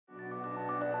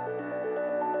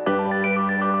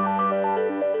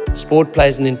Sport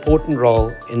plays an important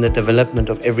role in the development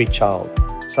of every child.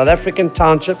 South African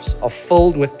townships are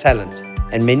filled with talent,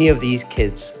 and many of these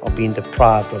kids are being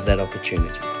deprived of that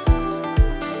opportunity.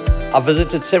 I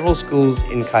visited several schools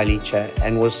in Khayelitsha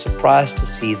and was surprised to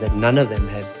see that none of them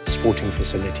had sporting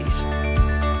facilities.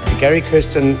 The Gary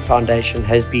Kirsten Foundation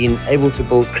has been able to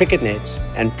build cricket nets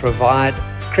and provide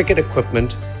cricket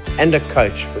equipment and a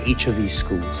coach for each of these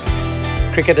schools.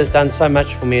 Cricket has done so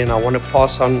much for me, and I want to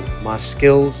pass on my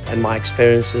skills and my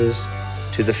experiences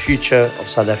to the future of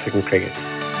South African cricket.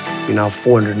 We now have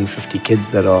 450 kids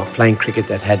that are playing cricket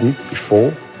that hadn't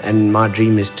before, and my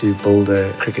dream is to build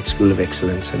a cricket school of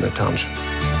excellence in the township.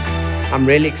 I'm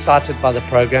really excited by the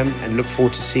program and look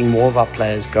forward to seeing more of our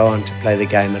players go on to play the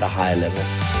game at a higher level.